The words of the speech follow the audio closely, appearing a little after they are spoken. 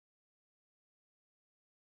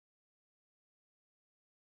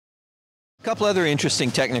A couple other interesting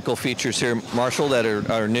technical features here, Marshall, that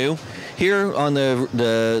are new. Here on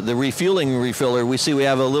the refueling refiller, we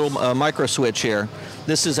have a little micro switch here.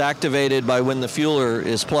 This is activated by when the fueler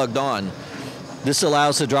is plugged on. This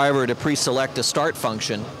allows the driver to pre-select a start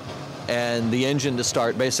function and the engine to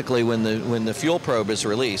start basically when the fuel probe is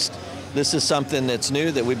released. This is something that's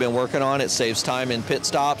new that we've been working on. It saves time in pit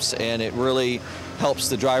stops, and it really helps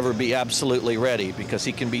the driver be absolutely ready, because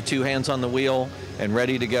he can be two hands on the wheel and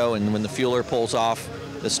ready to go, and when the fueler pulls off,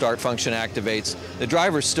 the start function activates. The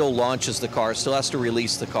driver still launches the car, still has to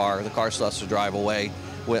release the car still has to drive away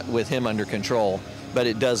with him under control, but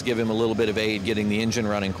it does give him a little bit of aid getting the engine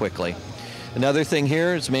running quickly. Another thing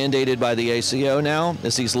here, it's mandated by the ACO now,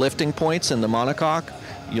 is these lifting points in the monocoque.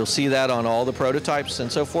 You'll see that on all the prototypes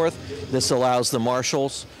and so forth. This allows the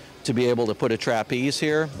marshals to be able to put a trapeze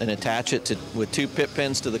here and attach it with two pit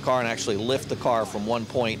pins to the car and actually lift the car from one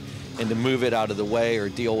point and to move it out of the way or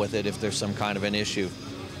deal with it if there's some kind of an issue.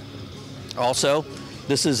 Also,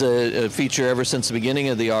 this is a feature ever since the beginning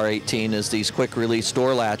of the R18, is these quick release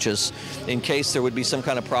door latches. In case there would be some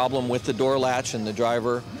kind of problem with the door latch and the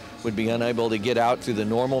driver would be unable to get out through the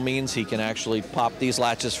normal means, he can actually pop these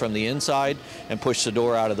latches from the inside and push the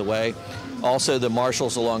door out of the way. Also, the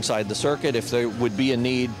marshals alongside the circuit, if there would be a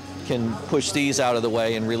need, can push these out of the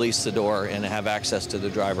way and release the door and have access to the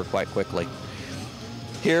driver quite quickly.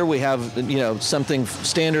 Here we have, something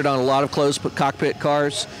standard on a lot of closed cockpit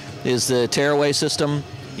cars is the tearaway system,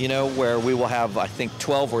 where we will have, I think,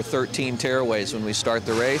 12 or 13 tearaways when we start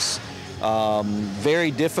the race.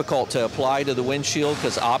 Very difficult to apply to the windshield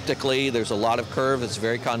because optically there's a lot of curve, it's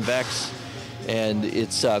very convex, and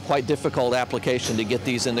it's quite difficult application to get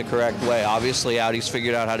these in the correct way. Obviously Audi's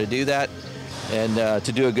figured out how to do that, and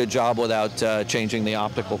to do a good job without changing the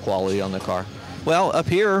optical quality on the car. Well, up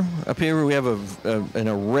here we have an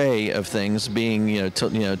array of things, being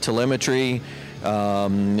telemetry,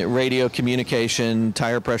 radio communication,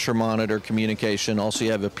 tire pressure monitor communication. Also,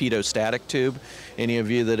 you have a pitot-static tube. Any of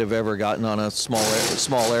you that have ever gotten on a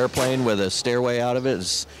small airplane with a stairway out of it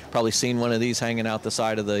has probably seen one of these hanging out the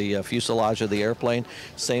side of the fuselage of the airplane.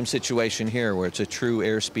 Same situation here, where it's a true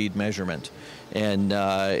airspeed measurement, and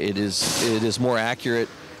it is more accurate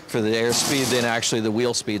for the airspeed than actually the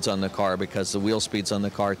wheel speeds on the car, because the wheel speeds on the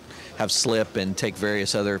car have slip and take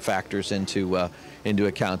various other factors into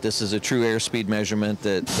account. This is a true airspeed measurement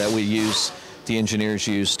that the engineers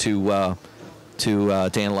use to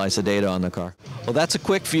analyze the data on the car. Well, that's a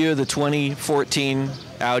quick view of the 2014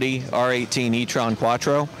 Audi R18 E-tron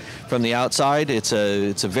Quattro from the outside. It's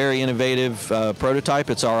a very innovative prototype.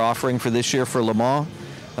 It's our offering for this year for Le Mans.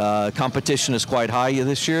 Competition is quite high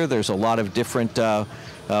this year. There's a lot of different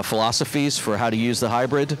philosophies for how to use the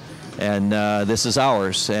hybrid, and this is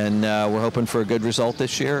ours, and we're hoping for a good result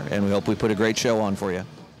this year, and we hope we put a great show on for you.